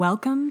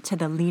Welcome to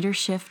the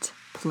Leadership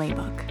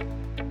Playbook.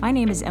 My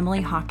name is Emily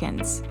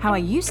Hawkins. How I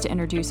used to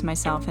introduce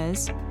myself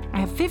is,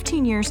 I have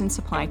 15 years in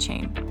supply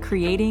chain,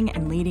 creating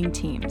and leading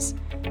teams,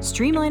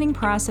 streamlining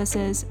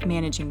processes,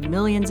 managing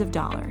millions of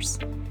dollars.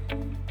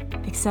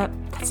 Except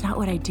that's not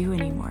what I do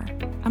anymore.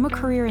 I'm a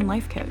career and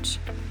life coach.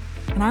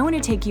 And I want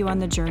to take you on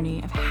the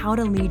journey of how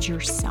to lead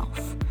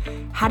yourself,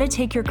 how to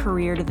take your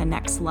career to the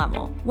next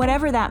level,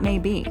 whatever that may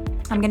be.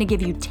 I'm going to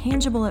give you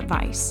tangible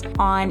advice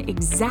on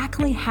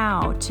exactly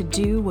how to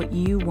do what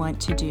you want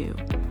to do.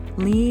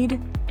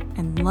 Lead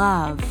and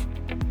love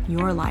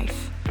your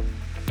life.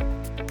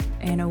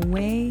 And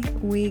away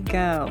we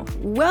go.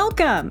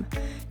 Welcome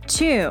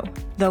to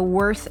the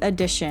Worth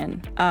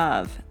edition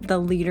of the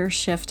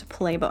Leadership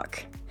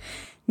Playbook.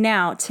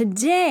 Now,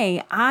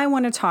 today I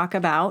want to talk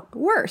about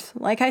worth,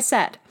 like I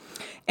said.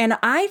 And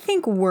I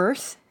think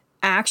worth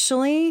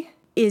actually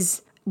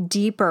is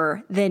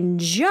deeper than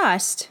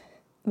just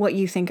what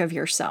you think of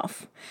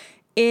yourself.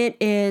 It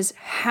is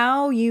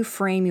how you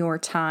frame your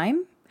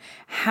time,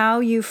 how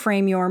you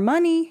frame your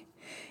money,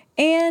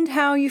 and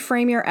how you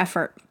frame your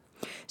effort.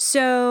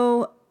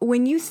 So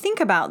when you think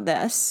about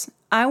this,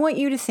 I want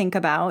you to think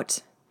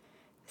about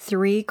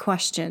 3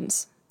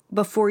 questions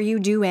before you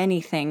do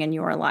anything in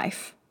your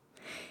life.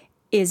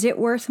 Is it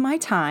worth my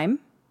time?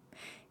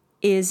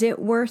 Is it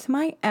worth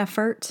my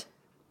effort?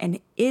 And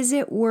is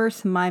it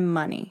worth my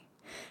money?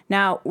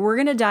 Now, we're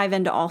going to dive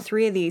into all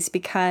 3 of these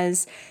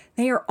because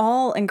they are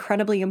all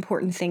incredibly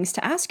important things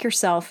to ask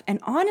yourself. And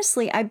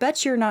honestly, I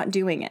bet you're not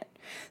doing it.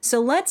 So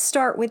let's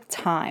start with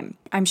time.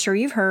 I'm sure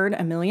you've heard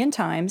a million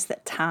times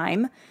that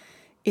time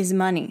is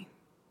money.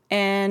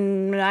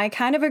 And I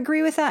kind of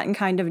agree with that and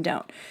kind of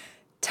don't.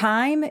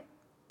 Time,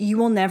 you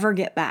will never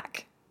get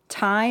back.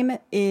 Time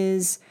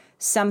is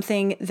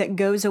something that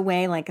goes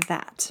away like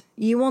that.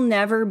 You will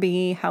never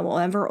be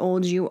however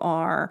old you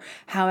are,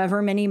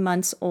 however many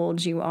months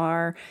old you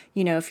are.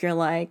 You know, if you're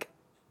like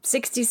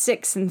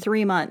 66 in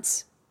 3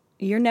 months,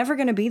 you're never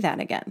going to be that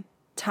again.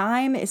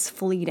 Time is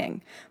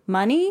fleeting.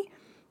 Money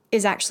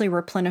is actually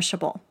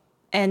replenishable.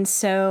 And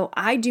so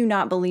I do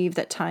not believe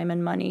that time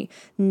and money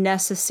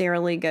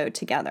necessarily go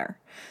together.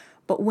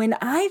 But when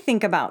I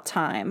think about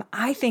time,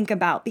 I think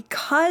about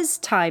because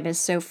time is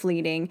so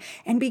fleeting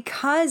and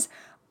because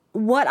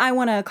what I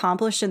want to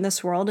accomplish in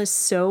this world is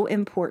so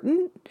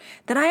important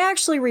that I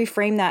actually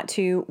reframe that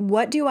to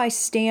what do I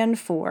stand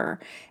for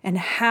and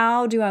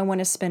how do I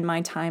want to spend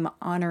my time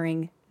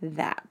honoring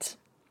that?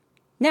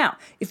 Now,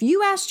 if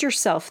you asked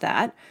yourself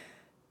that,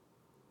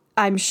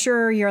 I'm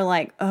sure you're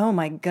like, oh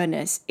my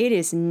goodness, it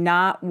is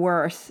not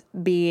worth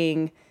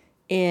being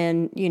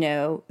in,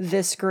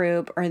 this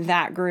group or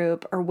that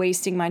group or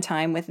wasting my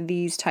time with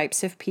these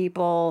types of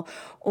people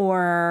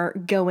or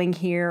going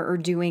here or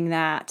doing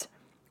that.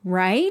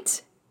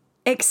 Right?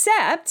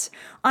 Except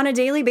on a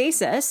daily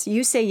basis,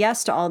 you say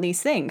yes to all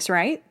these things,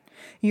 right?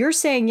 You're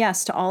saying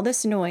yes to all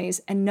this noise,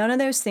 and none of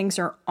those things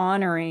are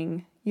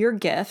honoring your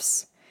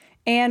gifts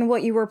and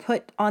what you were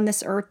put on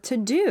this earth to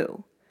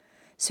do.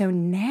 So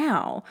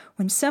now,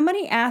 when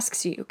somebody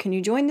asks you, can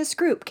you join this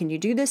group? Can you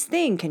do this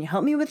thing? Can you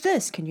help me with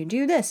this? Can you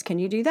do this? Can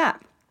you do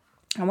that?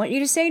 I want you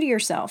to say to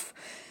yourself,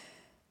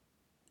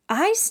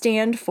 I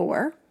stand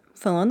for,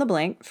 fill in the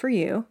blank for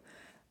you,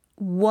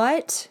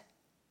 what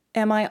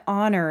am I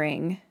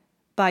honoring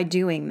by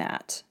doing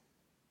that?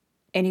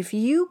 And if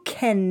you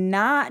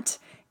cannot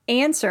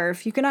answer,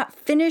 if you cannot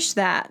finish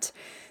that,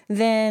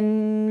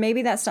 then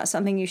maybe that's not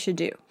something you should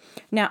do.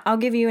 Now, I'll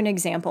give you an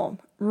example.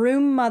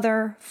 Room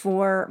mother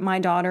for my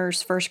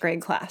daughter's first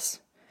grade class.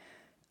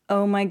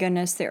 Oh my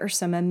goodness, there are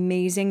some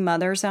amazing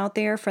mothers out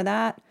there for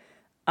that.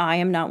 I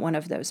am not one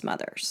of those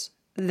mothers.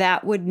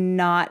 That would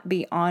not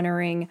be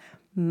honoring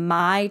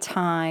my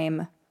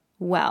time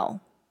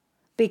well.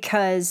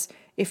 Because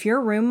if you're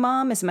a room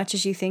mom, as much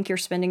as you think you're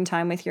spending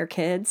time with your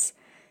kids,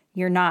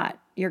 you're not.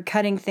 You're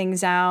cutting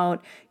things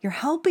out. You're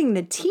helping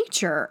the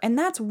teacher. And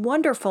that's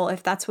wonderful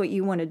if that's what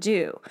you want to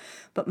do.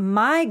 But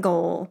my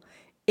goal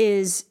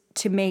is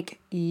to make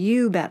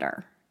you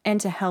better and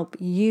to help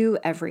you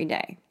every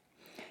day.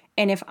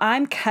 And if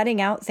I'm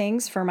cutting out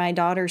things for my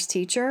daughter's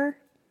teacher,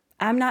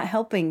 I'm not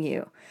helping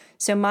you.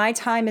 So my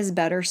time is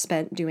better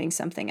spent doing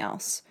something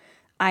else.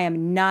 I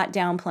am not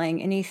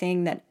downplaying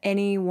anything that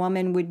any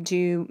woman would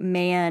do,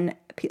 man.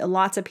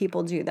 Lots of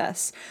people do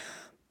this.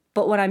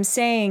 But what I'm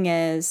saying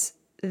is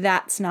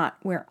that's not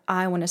where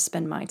I want to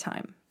spend my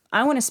time.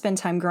 I want to spend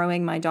time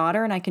growing my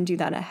daughter, and I can do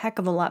that a heck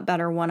of a lot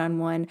better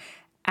one-on-one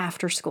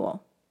after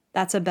school.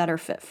 That's a better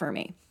fit for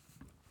me.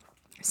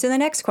 So the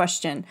next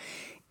question,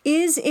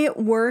 is it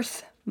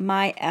worth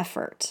my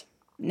effort?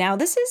 Now,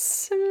 this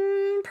is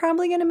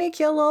probably going to make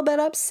you a little bit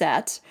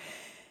upset.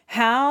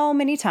 How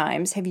many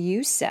times have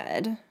you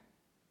said,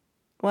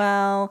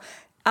 well,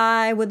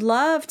 I would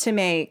love to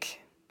make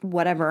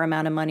whatever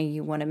amount of money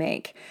you want to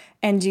make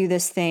and do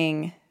this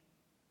thing,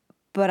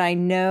 but I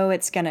know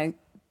it's going to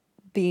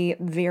be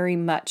very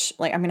much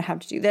like I'm going to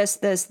have to do this.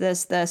 Ugh,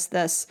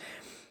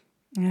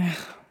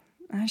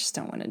 I just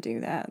don't want to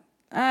do that.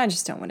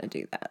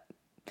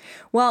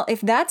 Well, if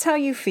that's how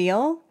you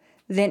feel,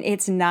 then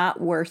it's not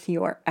worth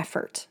your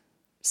effort.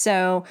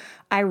 So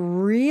I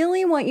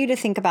really want you to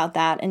think about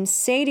that and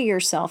say to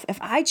yourself, if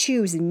I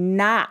choose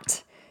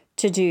not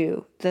to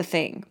do the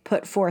thing,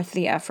 put forth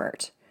the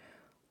effort,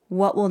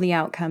 what will the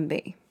outcome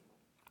be?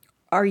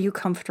 Are you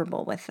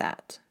comfortable with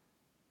that?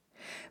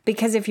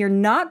 Because if you're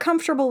not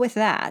comfortable with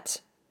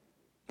that,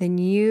 then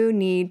you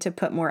need to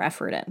put more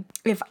effort in.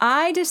 If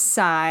I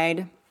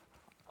decide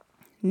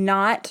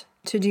not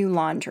to do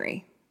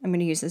laundry, I'm going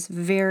to use this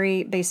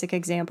very basic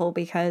example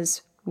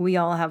because we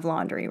all have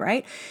laundry,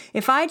 right?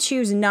 If I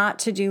choose not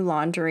to do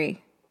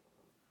laundry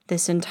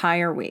this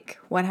entire week,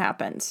 what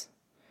happens?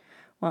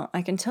 Well,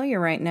 I can tell you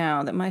right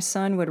now that my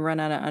son would run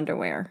out of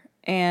underwear.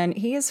 And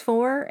he is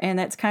 4, and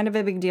that's kind of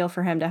a big deal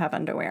for him to have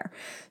underwear.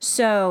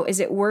 So is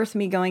it worth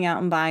me going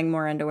out and buying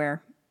more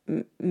underwear?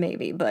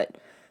 Maybe, but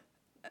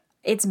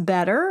it's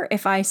better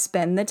if I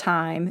spend the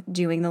time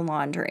doing the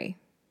laundry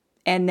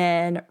and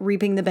then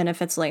reaping the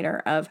benefits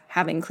later of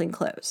having clean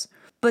clothes.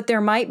 But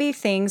there might be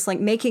things like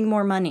making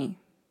more money.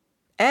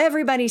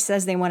 Everybody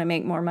says they want to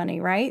make more money,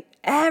 right?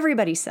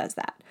 Everybody says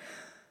that.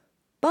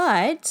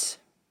 But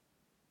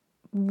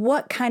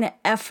what kind of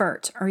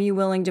effort are you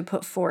willing to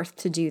put forth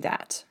to do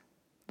that?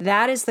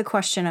 That is the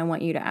question I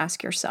want you to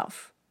ask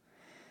yourself.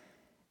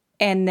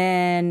 And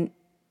then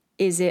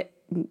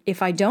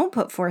if I don't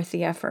put forth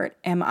the effort,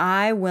 am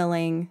I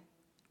willing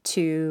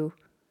to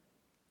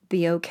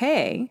be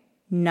okay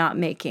not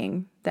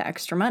making the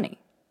extra money?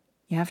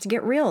 You have to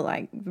get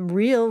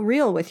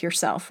real with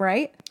yourself,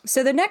 right?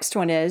 So the next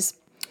one is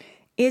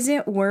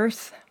it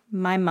worth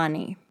my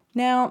money?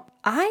 Now,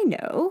 I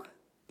know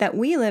that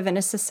we live in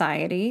a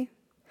society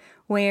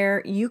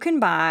where you can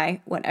buy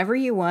whatever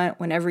you want,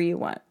 whenever you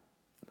want,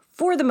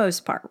 for the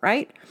most part,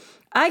 right?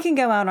 I can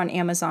go out on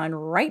Amazon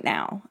right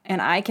now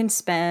and I can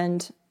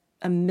spend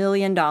 $1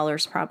 million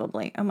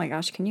probably. Oh my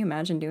gosh, can you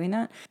imagine doing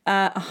that?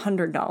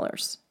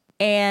 $100.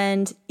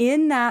 And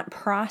in that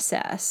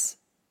process,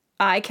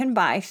 I can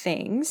buy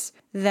things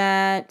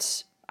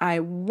that I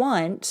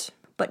want,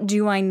 but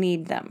do I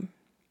need them?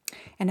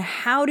 And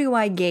how do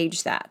I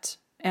gauge that?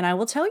 And I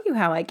will tell you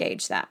how I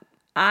gauge that.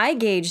 I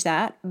gauge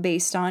that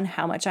based on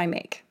how much I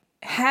make.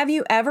 Have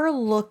you ever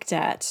looked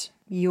at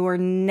your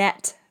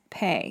net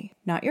pay,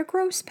 not your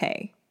gross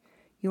pay,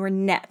 your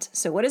net?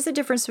 So what is the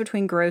difference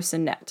between gross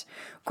and net?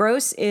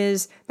 Gross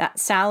is that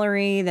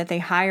salary that they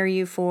hire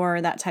you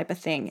for, that type of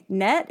thing.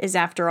 Net is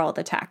after all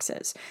the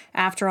taxes,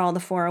 after all the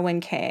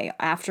 401k,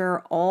 after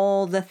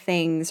all the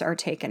things are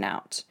taken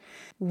out.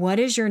 What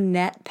is your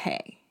net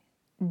pay?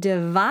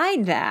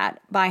 Divide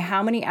that by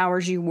how many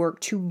hours you work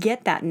to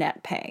get that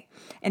net pay.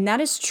 And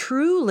that is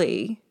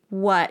truly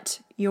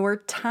what your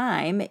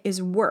time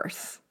is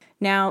worth.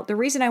 Now, the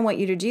reason I want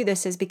you to do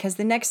this is because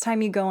the next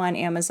time you go on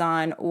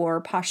Amazon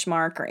or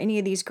Poshmark or any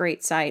of these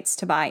great sites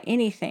to buy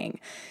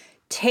anything,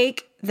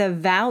 take the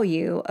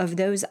value of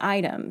those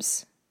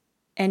items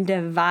and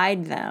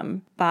divide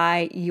them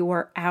by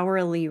your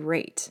hourly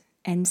rate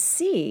and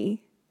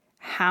see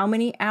how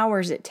many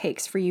hours it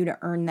takes for you to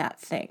earn that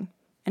thing.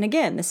 And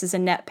again, this is a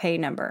net pay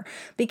number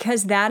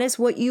because that is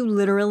what you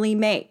literally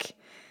make.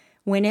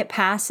 When it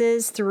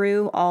passes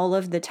through all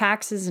of the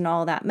taxes and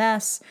all that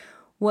mess,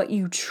 what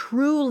you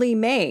truly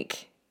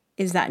make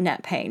is that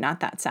net pay,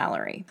 not that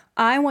salary.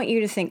 I want you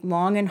to think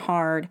long and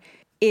hard,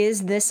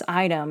 is this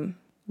item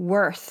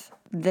worth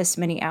this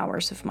many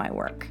hours of my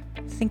work?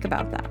 Think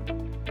about that.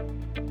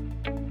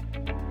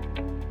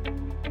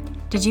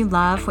 Did you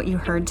love what you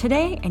heard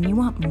today and you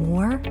want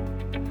more?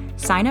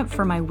 Sign up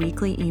for my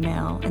weekly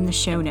email in the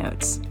show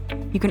notes.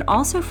 You can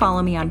also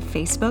follow me on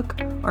Facebook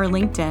or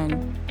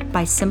LinkedIn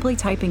by simply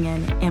typing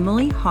in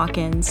Emily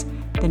Hawkins,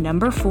 the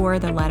number 4,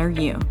 the letter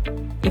U.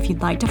 If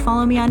you'd like to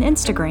follow me on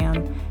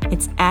Instagram,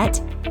 it's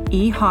at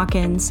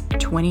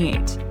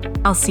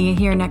ehawkins28. I'll see you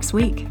here next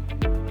week.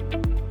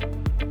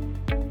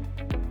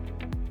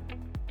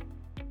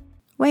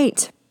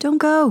 Wait, don't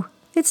go.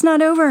 It's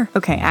not over.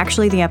 Okay,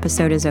 actually the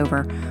episode is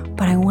over,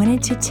 but I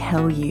wanted to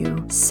tell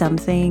you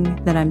something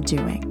that I'm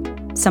doing.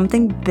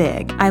 Something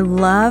big. I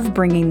love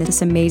bringing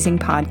this amazing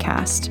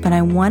podcast, but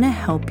I want to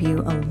help you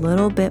a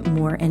little bit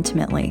more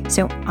intimately.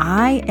 So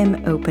I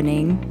am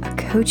opening a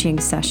coaching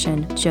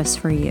session just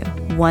for you.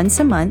 Once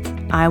a month,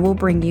 I will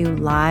bring you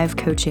live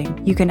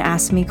coaching. You can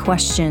ask me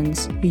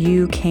questions.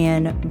 You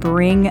can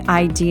bring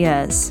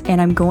ideas.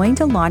 And I'm going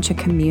to launch a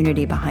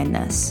community behind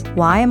this.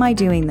 Why am I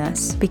doing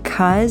this?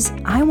 Because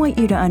I want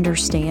you to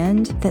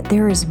understand that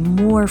there is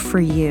more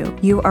for you.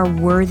 You are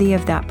worthy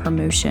of that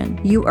promotion.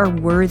 You are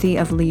worthy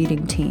of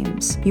leading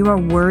teams. You are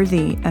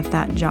worthy of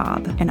that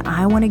job. And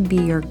I want to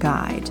be your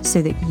guide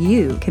so that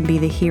you can be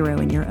the hero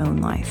in your own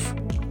life.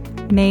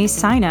 May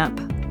sign up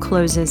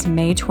closes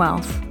May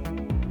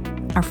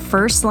 12th. Our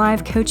first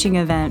live coaching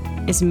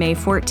event is May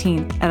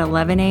 14th at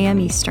 11 a.m.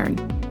 Eastern.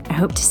 I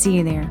hope to see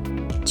you there.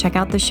 Check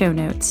out the show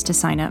notes to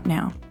sign up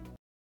now.